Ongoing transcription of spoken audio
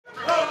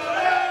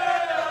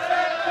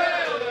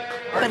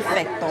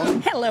Perfecto.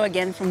 Hello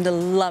again from the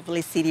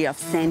lovely city of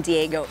San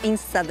Diego in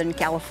Southern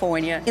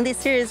California. In this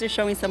series, we're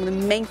showing some of the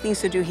main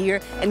things to do here,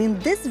 and in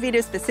this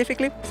video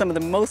specifically, some of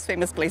the most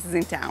famous places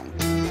in town.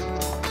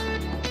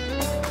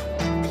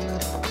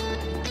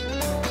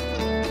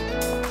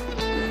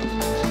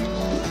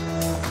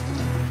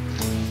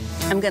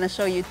 I'm gonna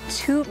show you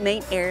two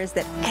main areas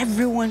that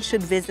everyone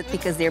should visit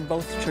because they're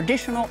both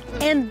traditional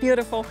and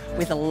beautiful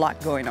with a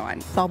lot going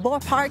on. Balboa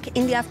Park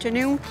in the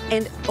afternoon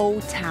and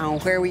Old Town,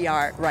 where we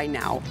are right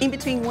now. In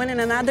between one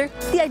and another,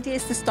 the idea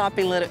is to stop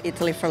in Little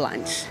Italy for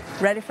lunch.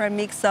 Ready for a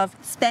mix of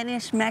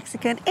Spanish,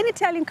 Mexican, and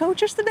Italian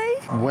cultures today?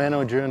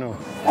 Buono giorno.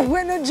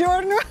 Buono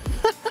giorno.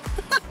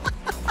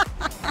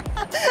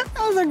 That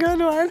was a good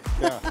one.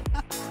 Yeah.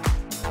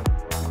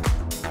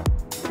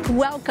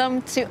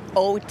 Welcome to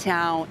Old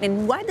Town.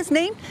 And why this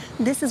name?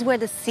 This is where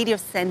the city of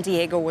San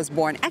Diego was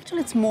born.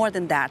 Actually, it's more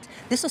than that.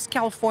 This was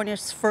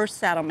California's first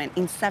settlement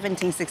in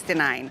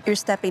 1769. You're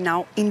stepping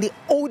out in the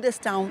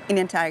oldest town in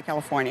entire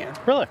California.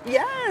 Really?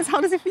 Yes. How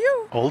does it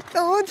feel? Old.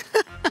 Old.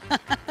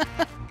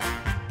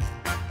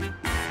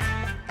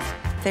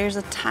 There's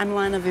a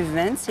timeline of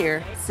events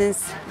here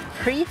since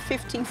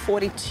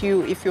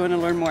pre-1542 if you want to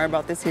learn more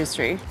about this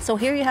history. So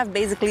here you have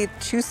basically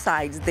two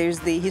sides. There's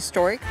the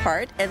historic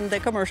part and the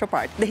commercial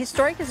part. The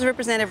historic is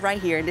represented right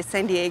here in the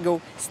San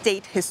Diego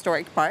State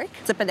Historic Park.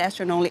 It's a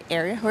pedestrian-only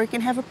area where you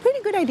can have a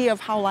pretty good idea of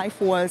how life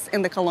was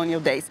in the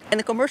colonial days. And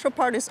the commercial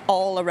part is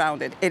all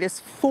around it. It is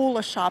full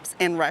of shops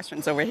and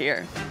restaurants over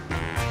here.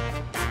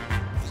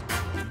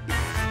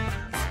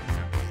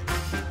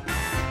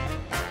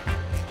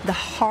 The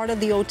heart of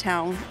the old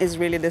town is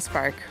really this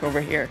park over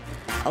here.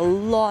 A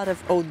lot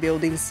of old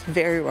buildings,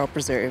 very well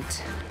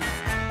preserved.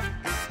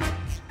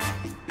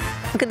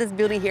 Look at this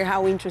building here,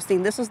 how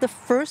interesting. This was the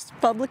first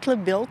publicly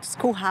built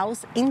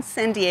schoolhouse in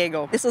San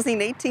Diego. This was in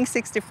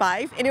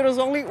 1865, and it was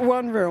only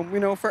one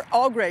room, for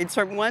all grades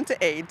from 1 to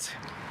 8.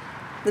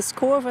 The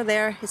school over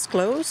there is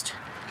closed,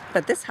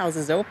 but this house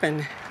is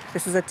open.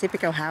 This is a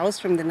typical house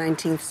from the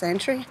 19th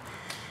century,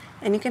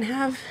 and you can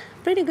have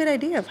a pretty good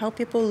idea of how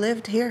people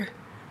lived here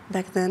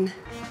back then.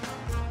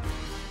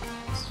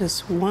 It's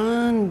just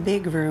one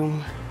big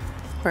room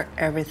where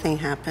everything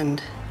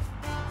happened.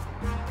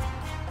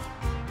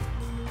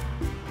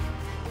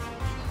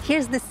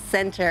 Here's the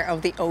center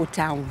of the old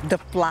town, the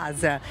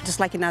plaza. Just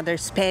like in other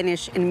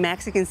Spanish and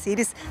Mexican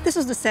cities, this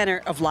was the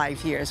center of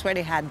life here. It's where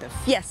they had the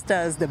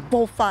fiestas, the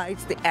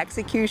bullfights, the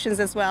executions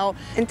as well.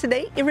 And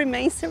today it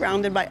remains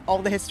surrounded by all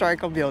the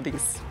historical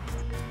buildings.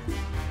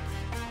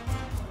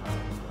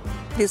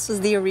 This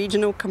was the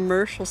original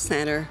commercial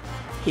center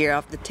here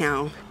of the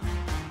town.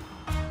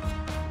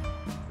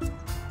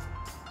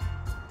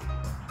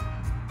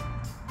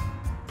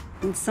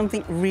 And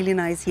something really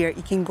nice here,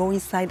 you can go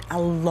inside a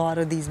lot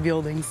of these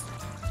buildings.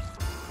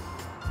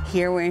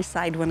 Here we're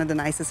inside one of the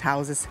nicest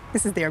houses.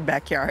 This is their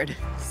backyard.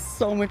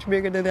 So much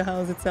bigger than the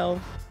house itself.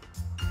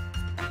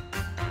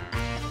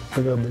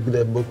 Look how big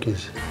that book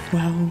is.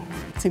 Wow,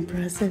 it's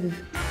impressive.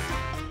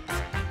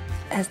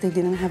 As they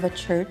didn't have a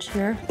church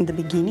here in the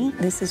beginning,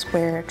 this is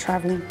where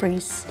traveling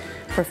priests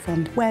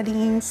performed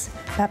weddings,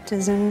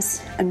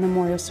 baptisms, and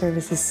memorial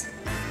services.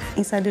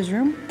 Inside this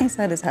room,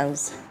 inside this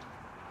house.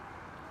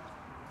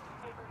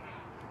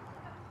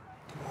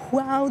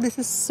 Wow, this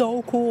is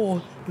so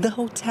cool. The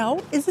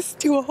hotel is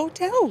still a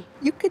hotel.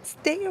 You could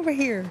stay over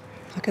here.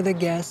 Look at the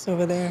guests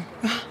over there.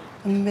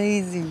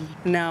 Amazing.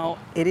 Now,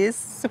 it is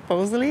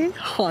supposedly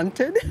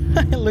haunted.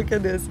 Look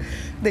at this.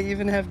 They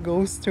even have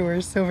ghost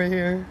tours over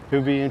here. It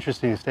would be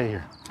interesting to stay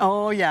here.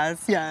 Oh,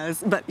 yes,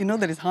 yes. But you know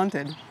that it's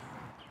haunted.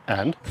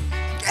 And?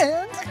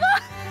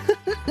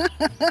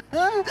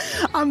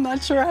 I'm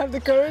not sure I have the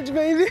courage,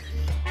 baby.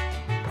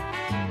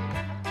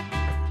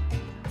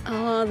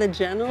 The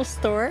general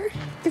store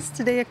is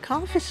today a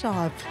coffee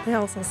shop. They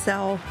also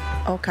sell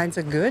all kinds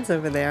of goods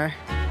over there.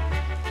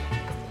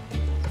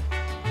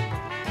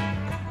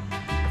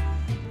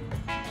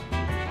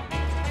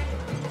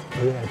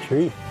 Look at that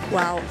tree.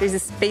 Wow, there's a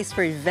space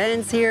for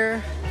events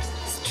here.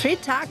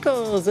 Street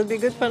tacos would be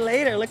good for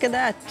later. Look at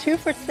that, 2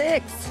 for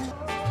 $6.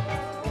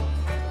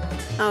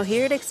 Now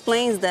here it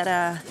explains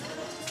that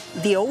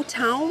the old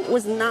town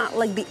was not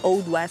like the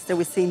Old West that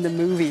we see in the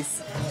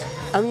movies.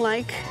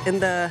 Unlike in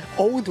the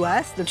Old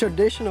West, the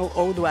traditional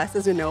Old West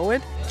as you know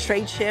it,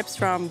 trade ships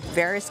from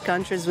various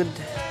countries would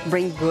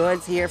bring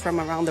goods here from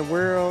around the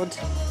world.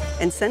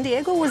 And San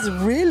Diego was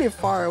really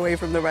far away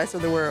from the rest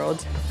of the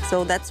world.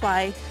 So that's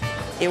why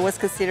it was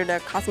considered a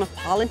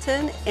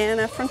cosmopolitan and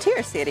a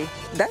frontier city.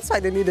 That's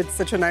why they needed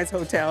such a nice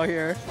hotel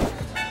here.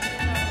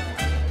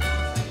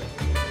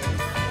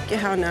 Look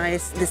at how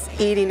nice this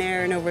eating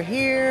area over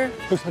here.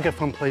 Looks like a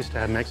fun place to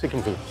have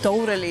Mexican food.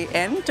 Totally,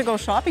 and to go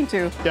shopping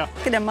too. Yeah.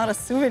 Look at the amount of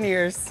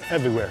souvenirs.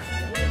 Everywhere.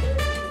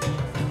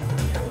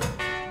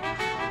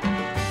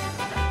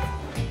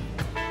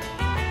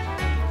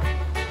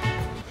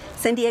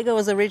 San Diego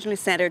was originally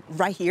centered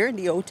right here in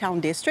the Old Town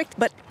district,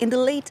 but in the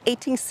late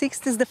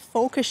 1860s, the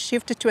focus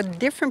shifted to a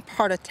different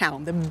part of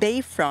town, the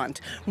Bayfront,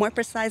 more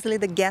precisely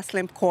the gas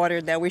lamp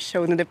quarter that we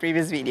showed in the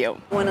previous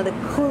video. One of the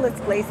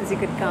coolest places you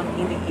could come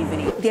in the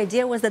evening. The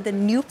idea was that the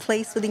new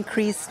place would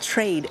increase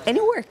trade, and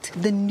it worked.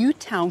 The new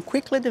town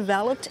quickly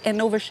developed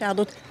and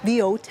overshadowed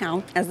the Old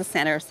Town as the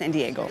center of San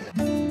Diego.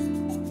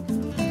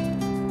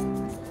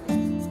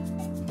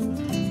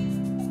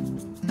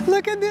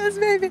 Look at this,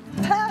 baby.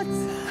 Hats.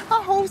 A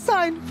whole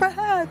sign for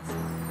hats.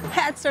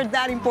 Hats are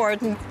that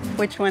important.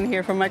 Which one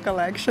here from my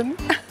collection?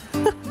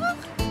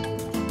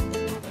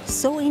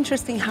 So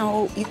interesting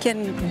how you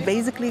can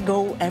basically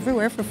go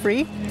everywhere for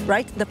free,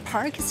 right? The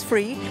park is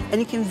free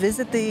and you can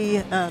visit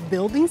the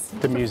buildings.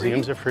 The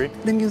museums are free?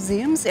 The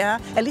museums, yeah.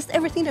 At least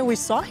everything that we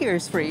saw here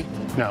is free.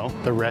 No,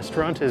 the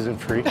restaurant isn't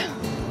free.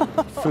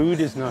 Food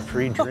is not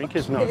free, drink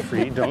is not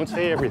free. Don't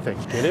say everything.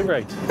 Get it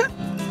right.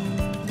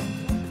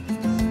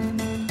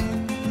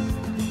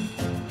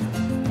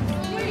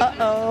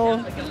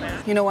 Uh-oh.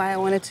 You know why I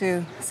wanted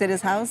to see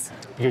this house?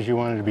 Because you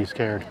wanted to be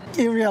scared.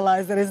 You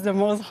realize that it's the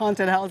most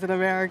haunted house in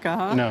America,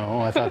 huh? No,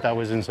 I thought that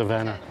was in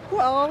Savannah.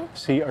 Well...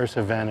 See our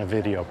Savannah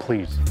video,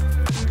 please.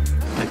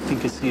 I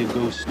think I see a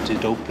ghost.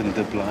 It opened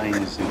the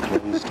blinds and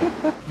closed them.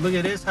 Look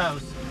at this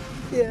house.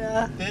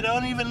 Yeah. They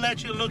don't even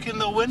let you look in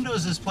the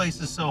windows. This place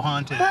is so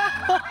haunted. I'm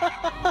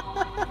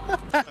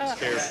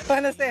scared.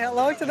 Want to say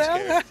hello to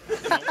them?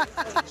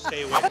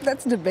 Stay away.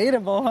 That's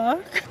debatable, huh?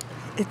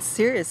 It's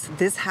serious.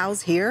 This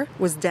house here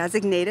was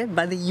designated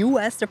by the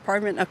U.S.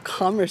 Department of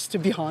Commerce to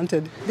be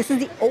haunted. This is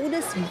the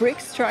oldest brick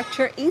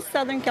structure in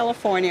Southern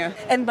California.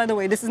 And by the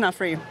way, this is not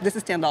free. This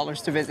is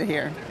 $10 to visit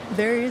here.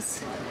 There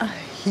is a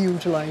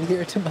huge line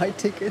here to buy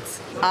tickets.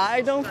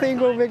 I don't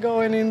think we'll be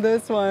going in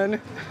this one.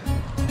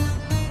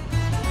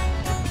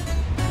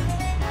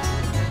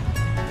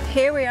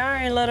 Here we are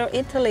in Little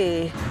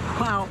Italy.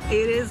 Wow,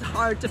 it is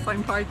hard to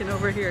find parking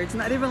over here. It's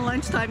not even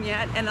lunchtime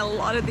yet, and a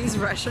lot of these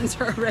restaurants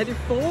are already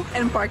full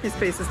and parking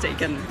space is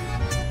taken.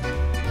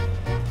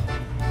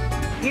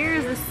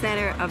 Here's the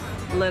center of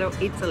Little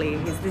Italy.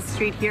 It's this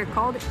street here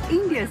called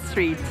India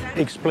Street.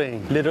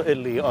 Explain Little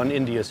Italy on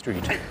India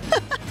Street.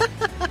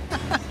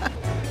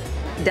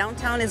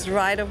 Downtown is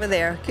right over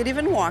there. Could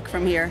even walk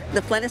from here.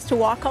 The plan is to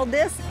walk all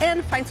this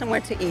and find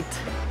somewhere to eat.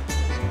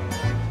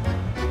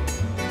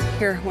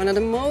 Here, one of the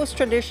most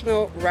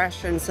traditional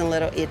restaurants in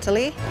Little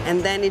Italy,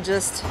 and then it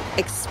just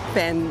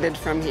expanded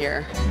from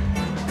here.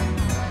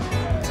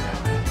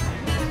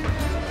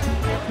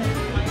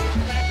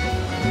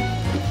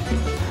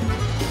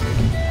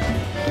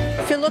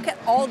 If you look at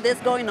all this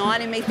going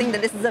on, you may think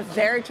that this is a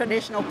very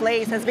traditional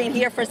place, has been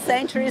here for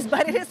centuries,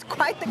 but it is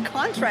quite the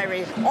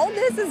contrary. All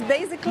this is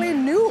basically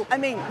new. I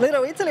mean,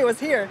 Little Italy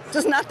was here,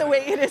 just not the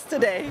way it is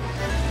today.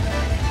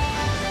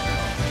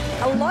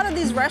 A lot of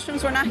these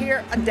restaurants were not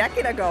here a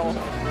decade ago.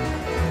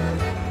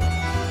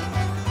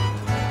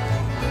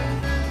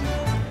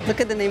 Look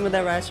at the name of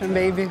that restaurant,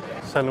 baby.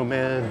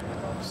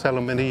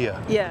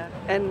 Salomeria. Yeah,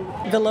 and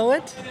below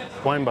it?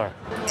 Wine bar.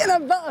 And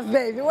above,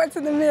 baby, what's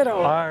in the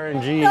middle?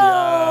 R&G.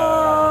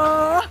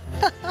 Oh!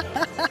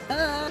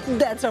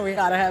 That's where we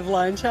gotta have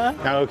lunch, huh?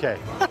 Okay.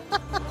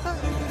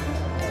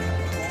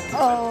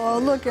 Oh,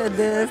 look at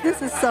this.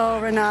 This is so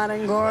Renata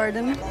and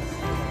Gordon.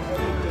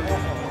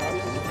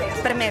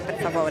 Per me, per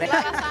favore.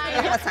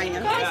 La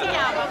lasagna. Come si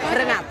chiama?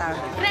 Renata.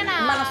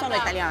 Renata. Ma non sono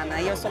italiana,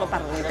 io solo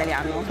parlo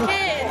italiano.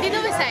 Di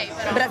dove sei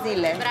però?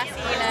 Brasile.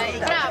 Brasile.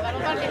 Brava,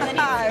 non parli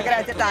italiano. Ah,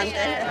 grazie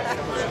tante.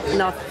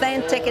 An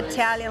authentic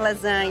Italian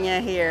lasagna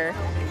here.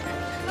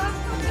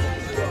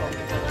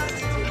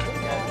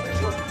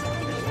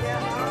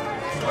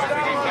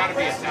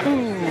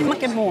 Ma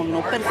che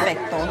buono,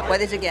 perfetto. What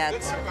did you get?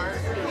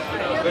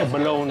 A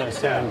bologna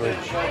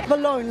sandwich.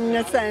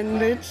 Bologna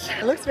sandwich.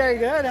 It looks very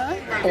good, huh?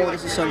 Oh,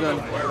 this is so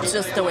good. It's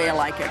just the way I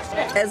like it.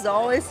 As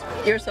always,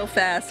 you're so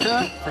fast,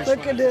 huh?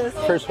 Look at this.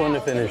 First one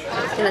to finish.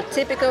 In a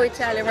typical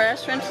Italian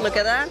restaurant, look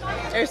at that.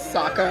 There's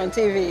soccer on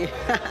TV.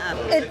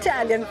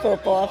 Italian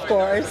football, of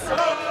course.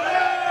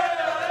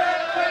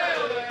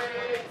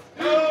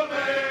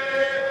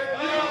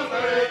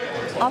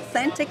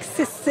 Authentic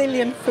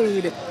Sicilian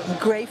food.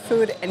 Great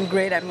food and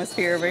great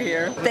atmosphere over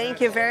here.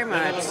 Thank you very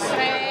much.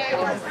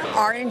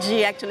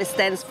 R&G actually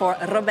stands for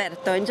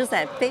Roberto and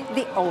Giuseppe,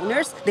 the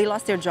owners. They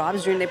lost their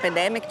jobs during the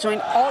pandemic,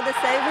 joined all the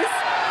savings,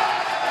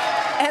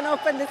 and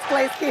opened this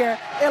place here.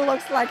 It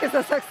looks like it's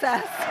a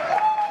success.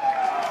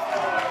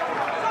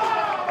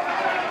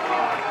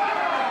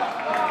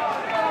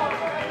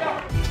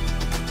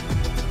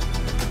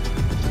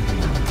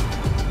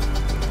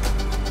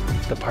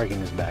 The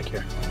parking is back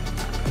here.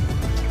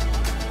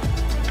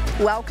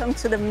 Welcome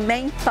to the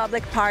main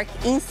public park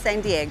in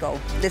San Diego.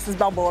 This is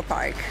Balboa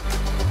Park.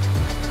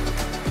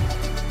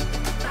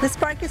 This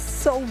park is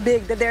so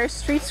big that there are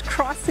streets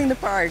crossing the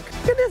park.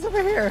 Look at this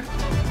over here.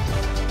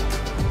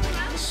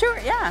 Sure,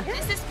 yeah.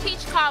 This is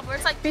peach cobbler.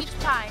 It's like peach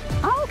pie.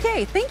 Oh,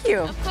 okay, thank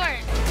you. Of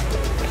course.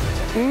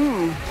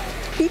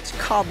 Peach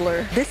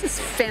cobbler. This is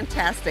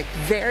fantastic.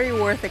 Very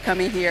worth it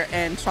coming here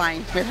and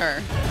trying with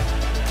her.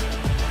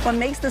 What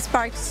makes this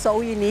park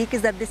so unique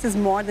is that this is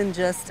more than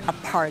just a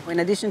park. In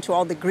addition to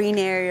all the green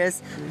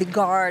areas, the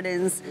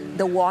gardens,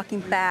 the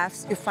walking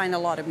paths, you find a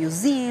lot of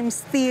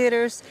museums,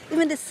 theaters,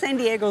 even the San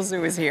Diego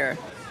Zoo is here.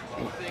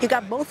 You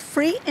got both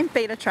free and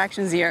paid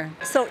attractions here.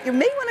 So you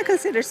may want to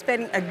consider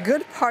spending a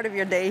good part of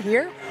your day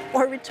here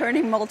or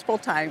returning multiple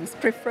times,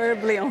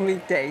 preferably on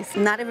weekdays.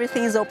 Not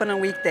everything is open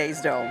on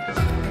weekdays though.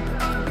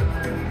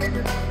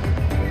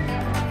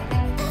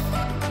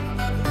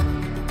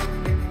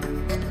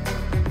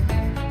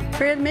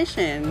 Free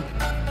admission.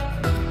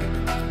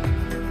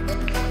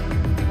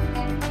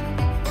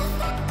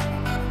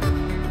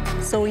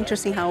 So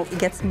interesting how it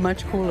gets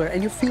much cooler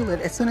and you feel it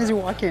as soon as you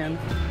walk in.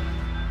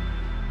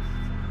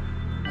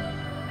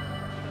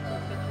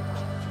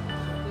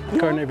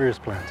 Carnivorous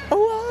plant. Oh,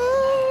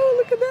 wow,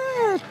 look at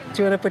that.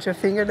 Do you want to put your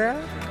finger there?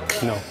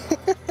 No.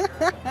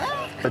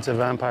 It's a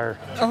vampire.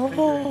 Oh.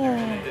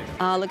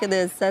 Look at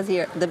this. It says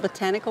here, the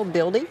Botanical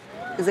Building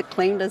is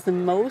acclaimed as the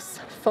most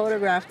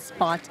photographed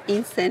spot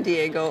in San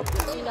Diego.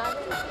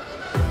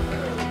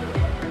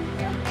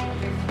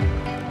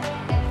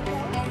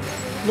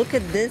 Look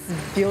at this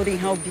building,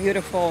 how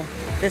beautiful.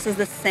 This is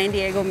the San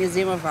Diego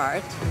Museum of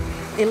Art.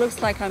 It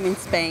looks like I'm in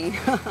Spain.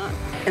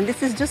 And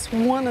this is just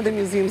one of the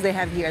museums they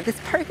have here. This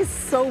park is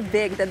so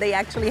big that they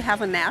actually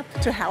have an app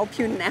to help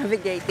you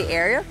navigate the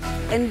area.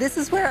 And this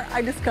is where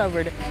I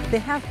discovered they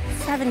have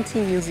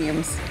 17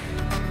 museums.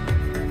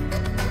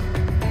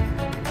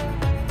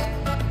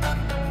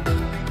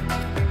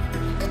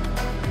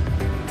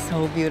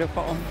 So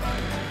beautiful.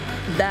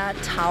 That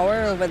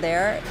tower over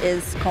there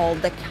is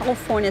called the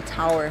California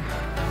Tower.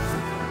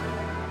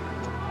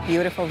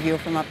 Beautiful view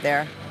from up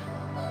there.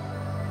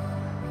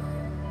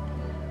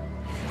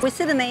 We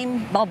see the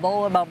name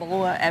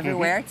Balboa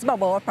everywhere. It's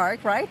Balboa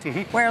Park, right?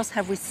 Where else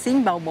have we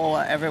seen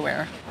Balboa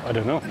everywhere? I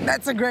don't know.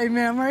 That's a great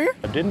memory.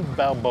 Didn't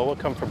Balboa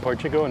come from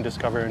Portugal and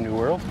discover a new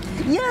world?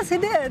 Yes, he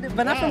did,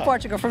 but not from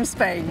Portugal, from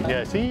Spain.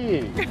 Yeah,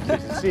 see.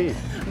 See.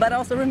 But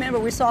also remember,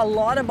 we saw a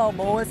lot of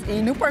Balboas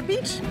in Newport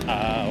Beach.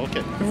 Ah,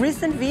 okay.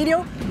 Recent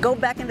video, go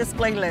back in this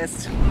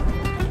playlist.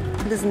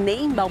 This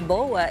name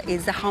Balboa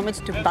is a homage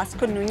to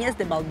Vasco Núñez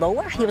de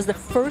Balboa. He was the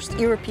first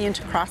European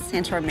to cross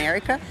Central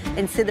America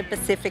and see the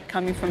Pacific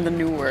coming from the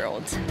New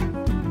World.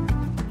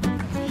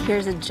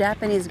 Here's a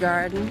Japanese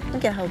garden.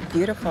 Look at how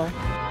beautiful.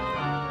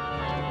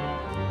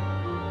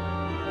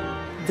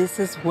 This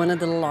is one of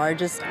the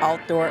largest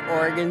outdoor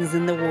organs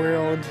in the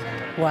world.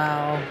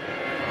 Wow.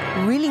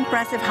 Really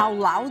impressive how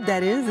loud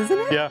that is, isn't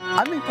it? Yeah.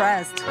 I'm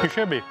impressed. You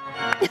should be.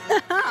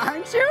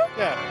 Aren't you?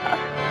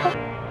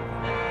 Yeah.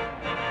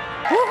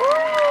 Woohoo!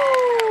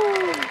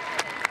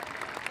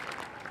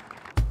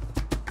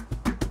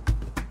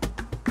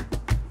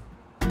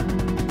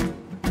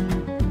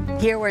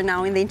 Here we're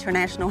now in the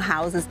International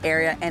Houses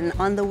area, and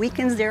on the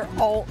weekends they're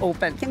all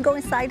open. You can go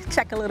inside,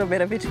 check a little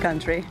bit of each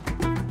country.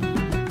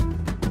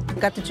 You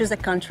got to choose a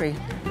country,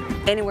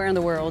 anywhere in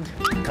the world.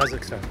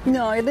 Kazakhstan.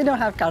 No, they don't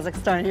have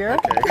Kazakhstan here.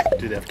 Okay.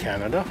 Do they have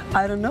Canada?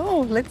 I don't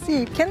know. Let's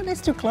see.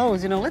 Canada's too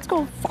close, you know. Let's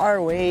go far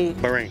away.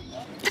 Bahrain.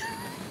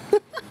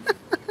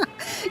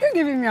 You're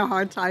giving me a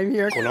hard time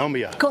here.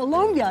 Colombia.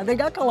 Colombia. They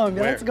got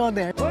Colombia. Where? Let's go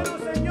there.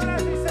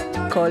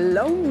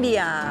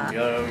 Colombia.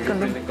 You're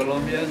from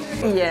Colombia?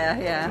 Yeah,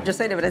 yeah. Yo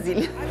soy de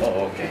Brasil.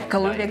 Oh, okay.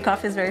 Colombian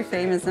coffee is very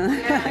famous. Huh?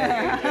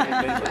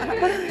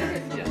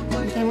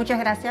 Okay, muchas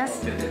gracias.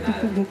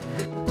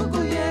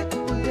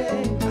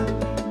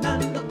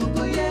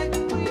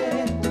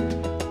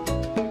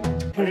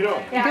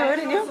 Good,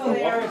 and you?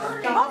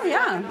 Oh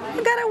yeah,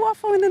 you got a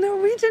waffle in the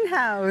Norwegian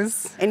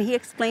house. And he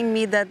explained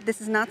me that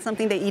this is not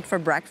something they eat for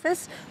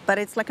breakfast, but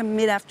it's like a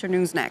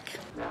mid-afternoon snack.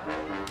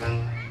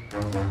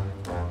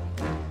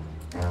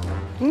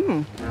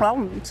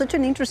 Wow, such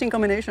an interesting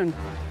combination.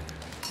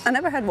 I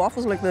never had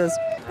waffles like this.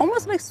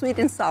 Almost like sweet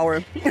and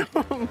sour.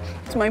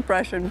 It's my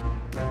impression.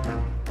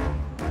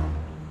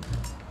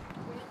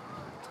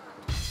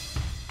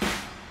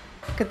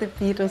 Look at the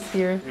Beatles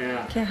here.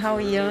 Yeah. Look at how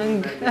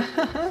young.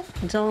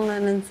 John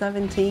Lennon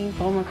 17,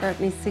 Paul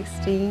McCartney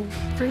 16.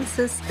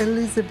 Princess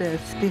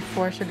Elizabeth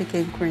before she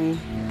became queen.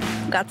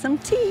 Got some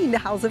tea in the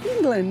House of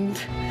England.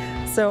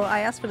 So I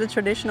asked for the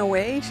traditional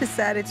way. She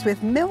said it's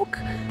with milk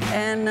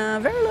and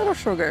very little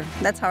sugar.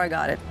 That's how I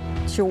got it.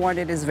 She warned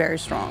it is very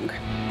strong.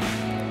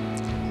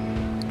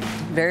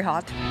 Very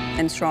hot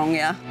and strong,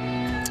 yeah.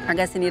 I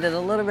guess I needed a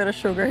little bit of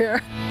sugar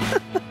here.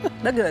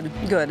 But good,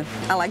 good.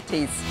 I like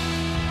teas.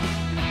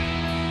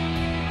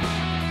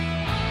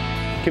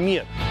 Come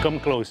here, come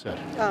closer.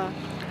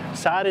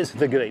 Cyrus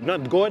the Great,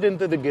 not Gordon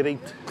the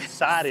Great,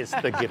 Cyrus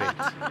the Great.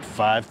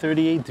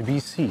 538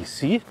 BC,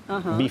 see?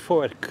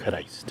 Before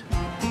Christ.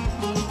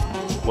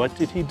 What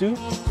did he do?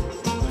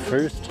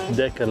 First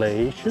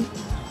declaration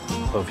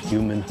of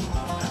human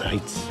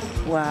rights.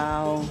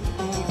 Wow.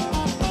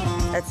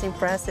 That's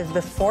impressive.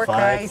 Before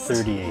Christ.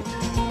 538.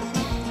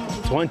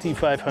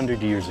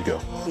 2,500 years ago.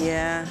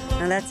 Yeah,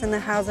 and that's in the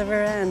House of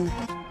Iran.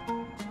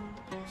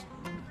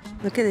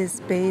 Look at this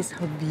space,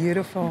 how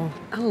beautiful.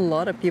 A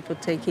lot of people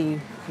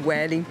taking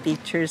wedding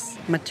pictures,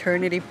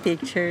 maternity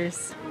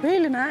pictures.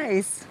 Really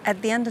nice.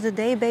 At the end of the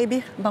day,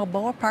 baby,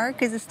 Balboa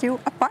Park is still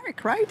a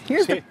park, right?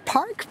 Here's the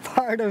park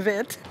part of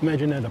it.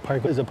 Imagine that a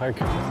park is a park.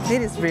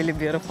 It is really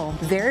beautiful.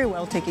 Very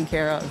well taken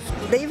care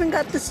of. They even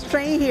got this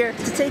train here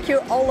to take you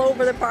all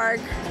over the park.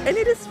 And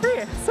it is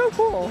free. So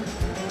cool.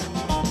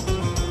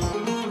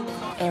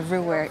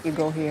 Everywhere you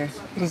go here,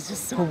 it is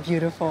just so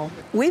beautiful.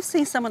 We've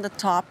seen some of the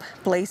top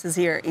places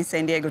here in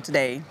San Diego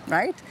today,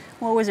 right?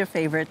 What was your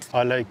favorite?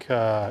 I like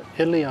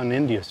Italy on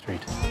India Street.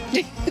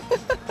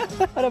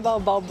 What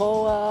about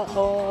Balboa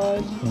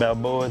or...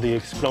 Balboa the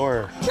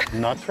Explorer.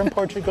 Not from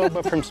Portugal,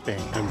 but from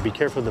Spain. And be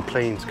careful, the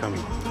plane's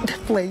coming. The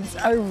planes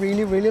are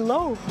really, really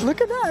low.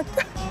 Look at that.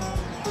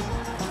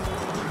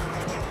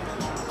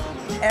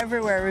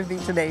 Everywhere we've been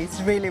today, it's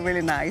really,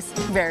 really nice.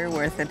 Very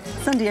worth it.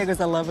 San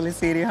Diego's a lovely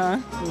city, huh?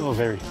 Oh,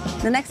 very.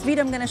 The next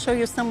video, I'm going to show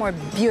you some more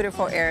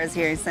beautiful areas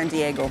here in San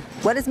Diego.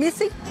 What is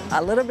missing?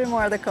 A little bit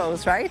more of the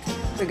coast, right?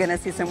 We're going to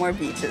see some more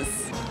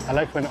beaches. I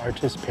like when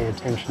artists pay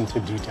attention to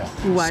detail.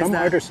 Why is Some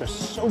that? artists are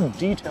so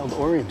detailed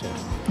oriented.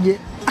 Yeah.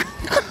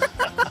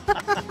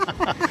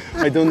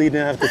 I don't even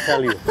have to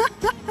tell you.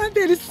 That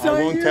is so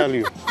I won't tell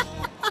you.